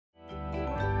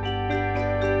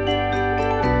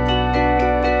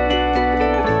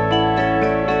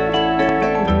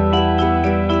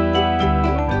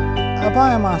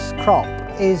biomass crop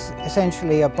is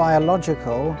essentially a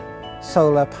biological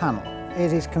solar panel.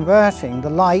 It is converting the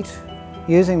light,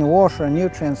 using the water and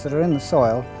nutrients that are in the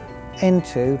soil,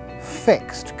 into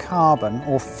fixed carbon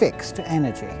or fixed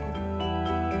energy.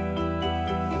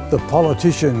 The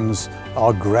politicians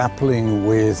are grappling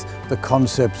with the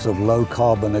concepts of low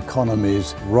carbon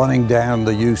economies, running down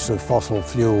the use of fossil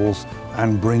fuels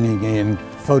and bringing in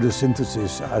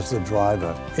photosynthesis as the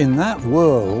driver. In that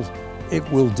world, it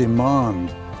will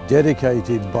demand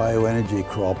dedicated bioenergy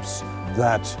crops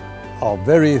that are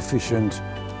very efficient,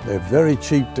 they're very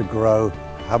cheap to grow,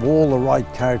 have all the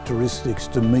right characteristics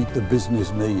to meet the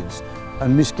business needs.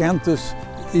 And Miscanthus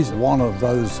is one of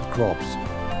those crops.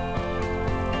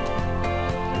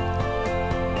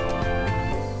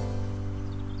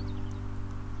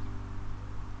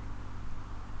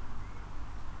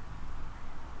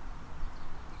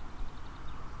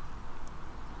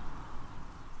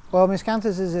 Well,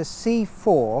 Miscanthus is a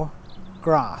C4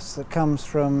 grass that comes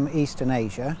from Eastern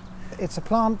Asia. It's a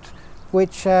plant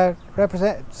which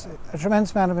represents a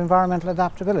tremendous amount of environmental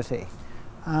adaptability,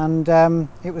 and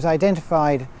it was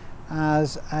identified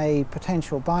as a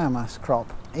potential biomass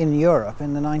crop in Europe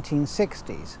in the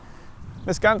 1960s.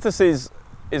 Miscanthus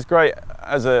is great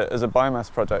as a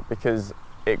biomass product because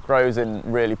it grows in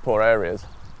really poor areas.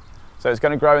 So it's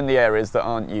going to grow in the areas that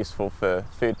aren't useful for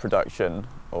food production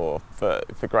or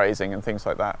for grazing and things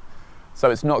like that.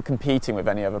 So it's not competing with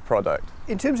any other product.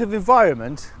 In terms of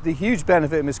environment, the huge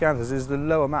benefit of Miscanthus is the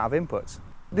low amount of inputs.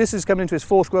 This is coming into its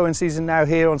fourth growing season now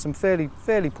here on some fairly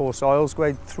poor soils,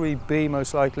 grade 3B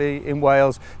most likely in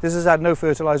Wales. This has had no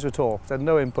fertiliser at all. It's had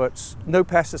no inputs, no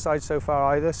pesticides so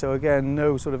far either, so again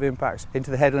no sort of impacts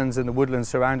into the headlands and the woodlands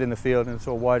surrounding the field and the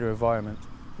sort of wider environment.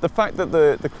 The fact that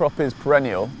the crop is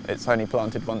perennial, it's only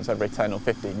planted once every 10 or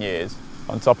 15 years,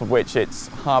 on top of which it's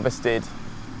harvested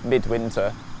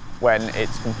midwinter when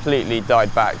it's completely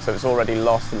died back, so it's already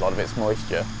lost a lot of its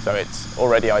moisture, so it's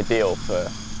already ideal for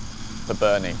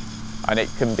burning. And it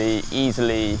can be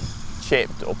easily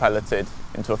chipped or pelleted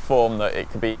into a form that it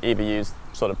could be either used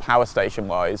sort of power station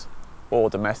wise or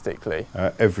domestically.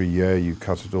 Every year you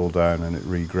cut it all down and it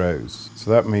regrows. So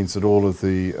that means that all of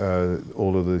the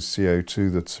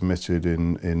CO2 that's emitted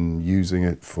in using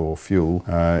it for fuel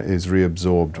is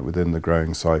reabsorbed within the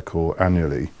growing cycle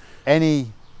annually.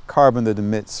 Any carbon that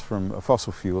emits from a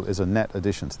fossil fuel is a net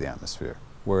addition to the atmosphere,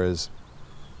 whereas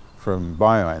from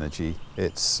bioenergy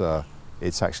it's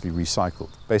actually recycled.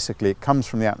 Basically it comes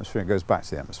from the atmosphere and goes back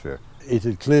to the atmosphere. It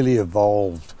had clearly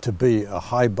evolved to be a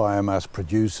high biomass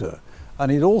producer,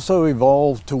 and it also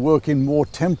evolved to work in more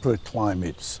temperate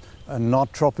climates and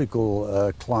not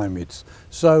tropical climates.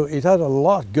 So it had a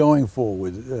lot going for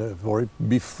it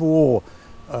before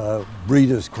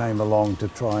breeders came along to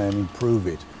try and improve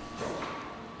it.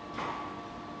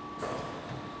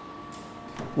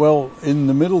 Well, in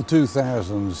the middle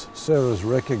 2000s, Sarah's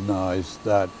recognized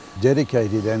that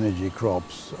dedicated energy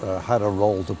crops had a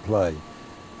role to play.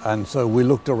 And so we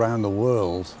looked around the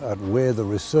world at where the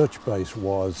research base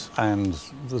was, and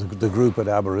the group at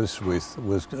Aberystwyth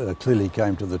clearly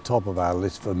came to the top of our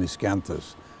list for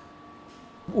Miscanthus.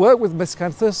 Work with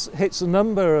Miscanthus hits a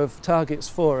number of targets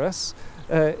for us.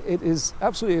 It is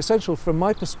absolutely essential from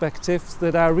my perspective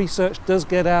that our research does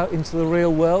get out into the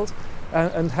real world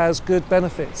and has good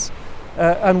benefits.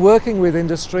 And working with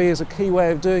industry is a key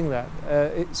way of doing that.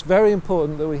 It's very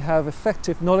important that we have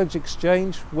effective knowledge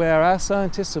exchange where our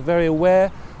scientists are very aware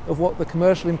of what the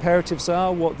commercial imperatives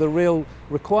are, what the real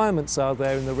requirements are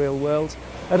there in the real world,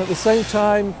 and at the same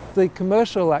time the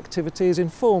commercial activity is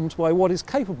informed by what is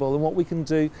capable and what we can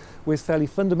do with fairly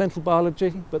fundamental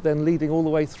biology, but then leading all the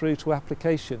way through to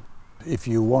application. If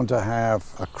you want to have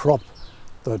a crop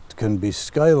that can be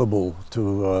scalable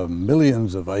to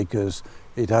millions of acres,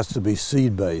 it has to be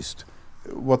seed-based.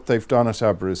 What they've done at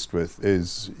Aberystwyth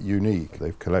is unique.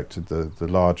 They've collected the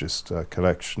largest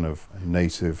collection of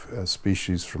native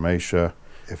species from Asia,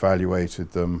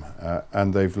 evaluated them,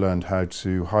 and they've learned how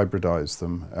to hybridize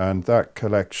them. And that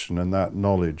collection and that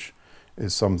knowledge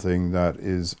is something that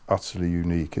is utterly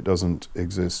unique. It doesn't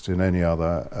exist in any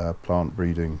other plant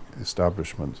breeding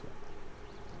establishment.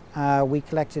 We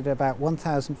collected about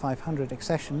 1,500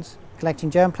 accessions,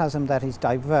 collecting germplasm that is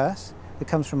diverse. It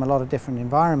comes from a lot of different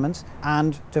environments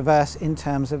and diverse in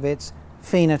terms of its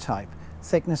phenotype,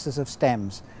 thicknesses of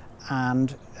stems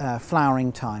and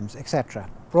flowering times, etc.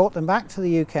 Brought them back to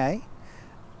the UK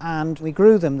and we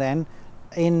grew them then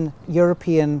in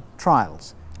European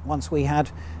trials. Once we had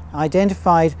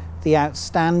identified the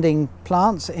outstanding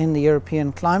plants in the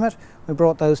European climate, we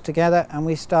brought those together and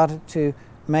we started to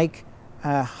make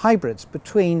hybrids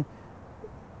between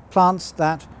plants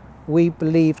that we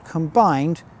believed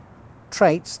combined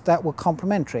traits that were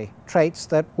complementary, traits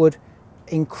that would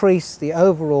increase the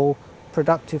overall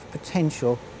productive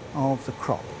potential of the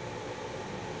crop.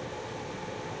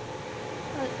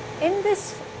 In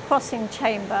this crossing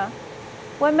chamber,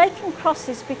 we're making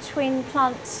crosses between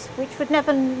plants which would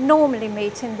never normally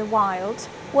meet in the wild.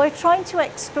 We're trying to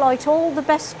exploit all the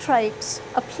best traits,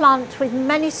 a plant with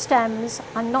many stems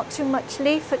and not too much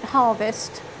leaf at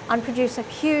harvest, and produce a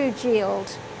huge yield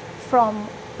from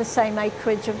the same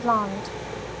acreage of land.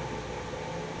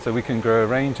 So we can grow a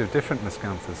range of different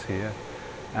Miscanthus here,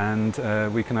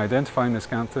 and we can identify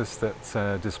Miscanthus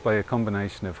that display a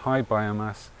combination of high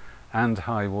biomass and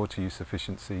high water use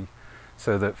efficiency,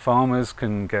 so that farmers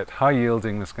can get high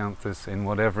yielding Miscanthus in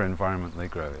whatever environment they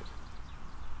grow it.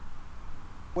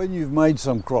 When you've made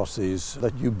some crosses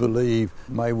that you believe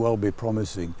may well be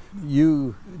promising,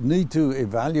 you need to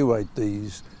evaluate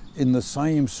these in the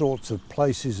same sorts of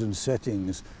places and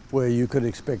settings where you could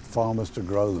expect farmers to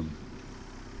grow them.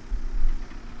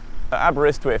 At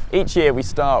Aberystwyth, each year we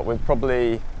start with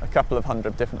probably a couple of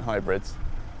hundred different hybrids.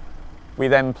 We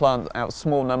then plant out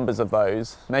small numbers of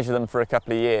those, measure them for a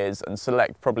couple of years and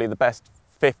select probably the best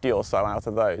 50 or so out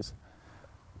of those.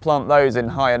 Plant those in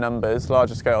higher numbers,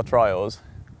 larger scale trials,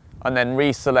 and then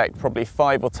reselect probably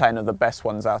 5 or 10 of the best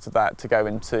ones out of that to go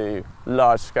into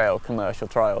large scale commercial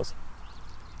trials.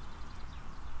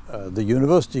 The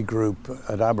university group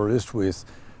at Aberystwyth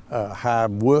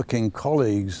have working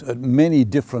colleagues at many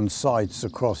different sites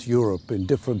across Europe, in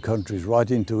different countries, right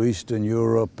into Eastern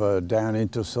Europe, down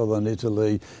into southern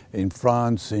Italy, in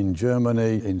France, in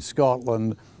Germany, in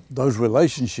Scotland. Those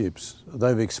relationships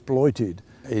they've exploited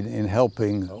in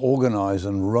helping organise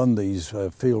and run these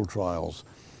field trials.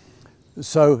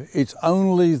 So it's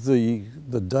only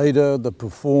the data, the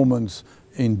performance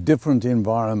in different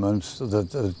environments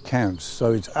that counts.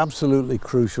 So it's absolutely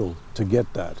crucial to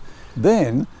get that.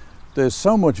 Then there's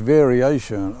so much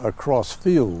variation across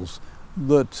fields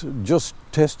that just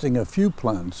testing a few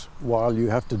plants while you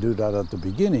have to do that at the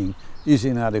beginning is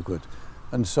inadequate.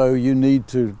 And so you need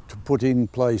to put in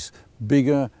place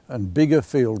bigger and bigger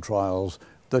field trials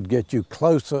that get you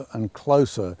closer and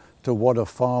closer to what a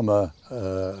farmer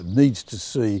needs to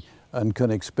see and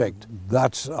can expect.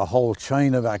 That's a whole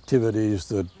chain of activities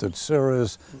that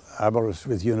Ceres,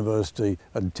 Aberystwyth University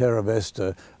and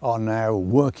Terravesta are now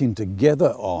working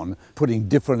together on, putting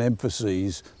different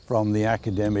emphases from the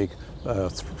academic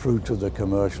through to the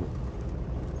commercial.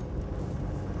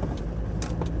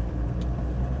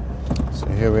 So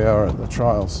here we are at the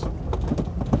trials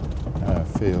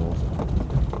field.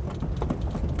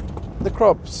 The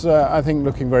crop's, I think,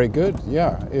 looking very good.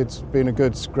 Yeah, it's been a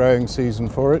good growing season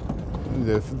for it.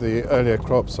 The earlier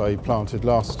crops I planted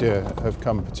last year have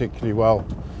come particularly well,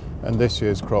 and this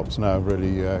year's crops now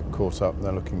really caught up.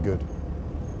 They're looking good.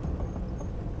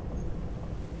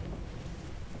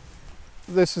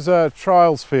 This is a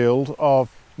trials field of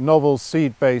novel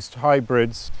seed-based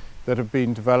hybrids that have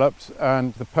been developed,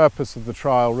 and the purpose of the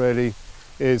trial really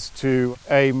is to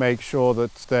make sure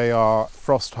that they are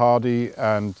frost hardy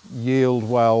and yield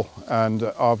well and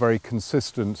are very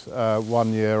consistent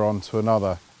one year on to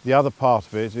another. The other part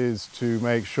of it is to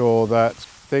make sure that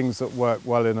things that work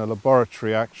well in a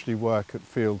laboratory actually work at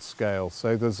field scale.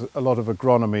 So there's a lot of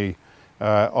agronomy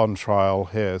on trial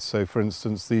here. So for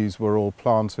instance, these were all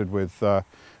planted with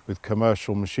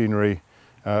commercial machinery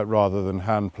rather than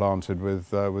hand planted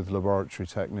with laboratory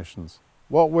technicians.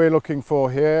 What we're looking for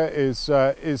here is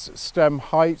stem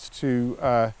height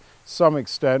to some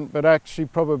extent, but actually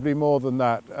probably more than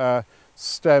that.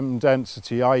 Stem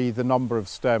density, i.e. the number of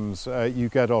stems you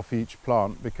get off each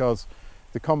plant, because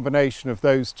the combination of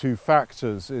those two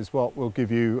factors is what will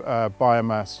give you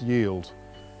biomass yield.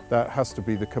 That has to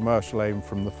be the commercial aim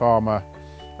from the farmer,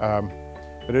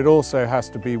 but it also has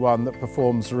to be one that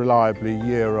performs reliably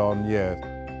year on year.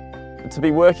 To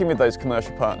be working with those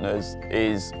commercial partners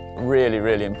is really,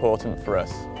 really important for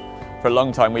us. For a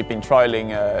long time we've been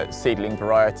trialling seedling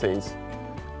varieties,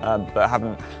 but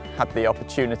haven't had the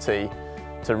opportunity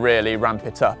to really ramp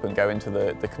it up and go into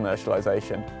the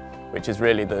commercialisation, which is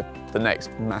really the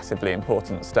next massively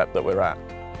important step that we're at.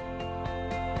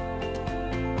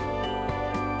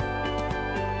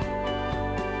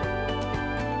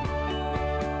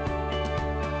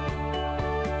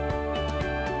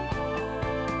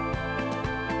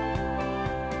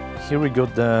 Here we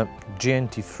got the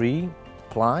GNT3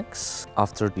 plaques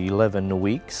after the 11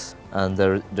 weeks, and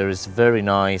there is very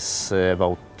nice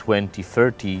about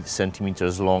 20-30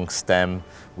 centimeters long stem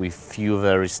with few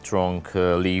very strong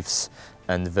leaves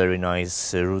and very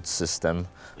nice root system.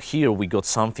 Here we got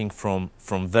something from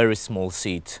very small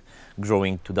seed,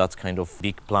 growing to that kind of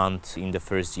big plant in the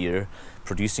first year,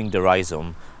 producing the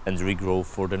rhizome and regrow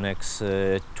for the next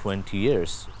 20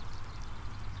 years.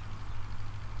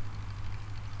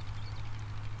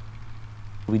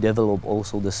 We develop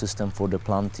also the system for the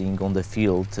planting on the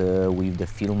field with the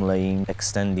film laying,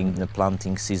 extending the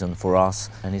planting season for us,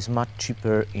 and it's much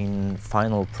cheaper in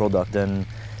final product than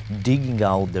digging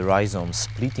out the rhizome.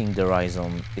 Splitting the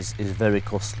rhizome is very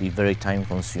costly, very time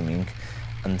consuming,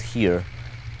 and here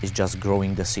is just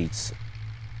growing the seeds.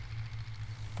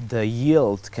 The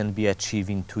yield can be achieved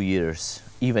in 2 years,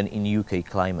 even in UK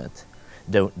climate.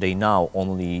 They now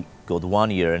only got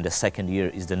 1 year, and the second year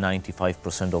is the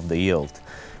 95% of the yield.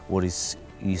 What is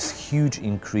huge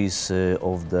increase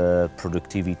of the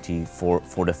productivity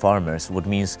for the farmers. What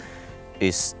means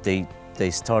is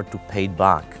they start to pay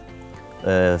back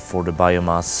for the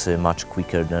biomass much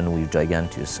quicker than with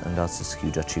Giganteus, and that's a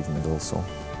huge achievement also.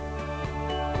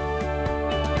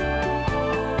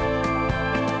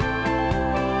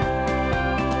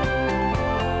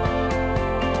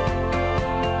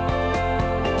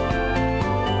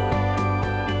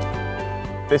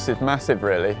 This is massive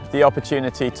really. The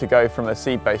opportunity to go from a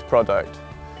seed-based product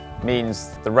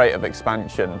means the rate of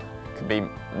expansion can be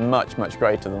much, much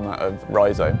greater than that of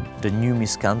rhizome. The new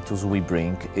Miscanthus we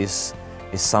bring is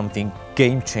something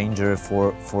game changer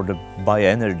for the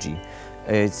bioenergy.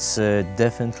 It's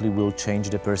definitely will change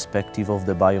the perspective of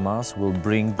the biomass, will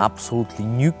bring absolutely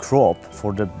new crop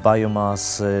for the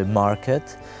biomass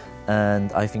market.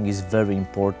 And I think it's very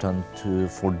important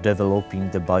for developing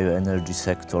the bioenergy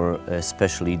sector,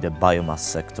 especially the biomass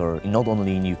sector, not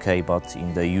only in UK but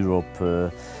in the Europe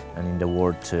and in the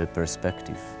world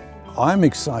perspective. I'm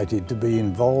excited to be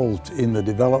involved in the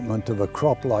development of a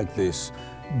crop like this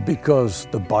because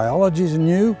the biology is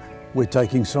new. We're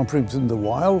taking something from the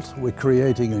wild, we're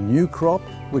creating a new crop,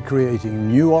 we're creating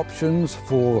new options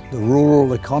for the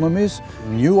rural economies,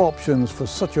 new options for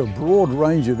such a broad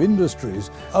range of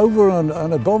industries. Over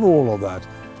and above all of that,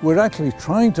 we're actually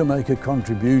trying to make a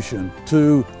contribution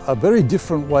to a very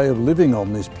different way of living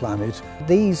on this planet.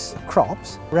 These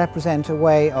crops represent a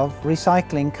way of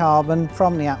recycling carbon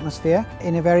from the atmosphere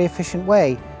in a very efficient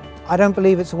way. I don't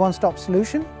believe it's a one-stop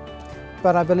solution,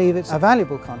 but I believe it's a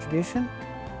valuable contribution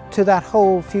to that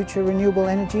whole future renewable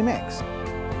energy mix.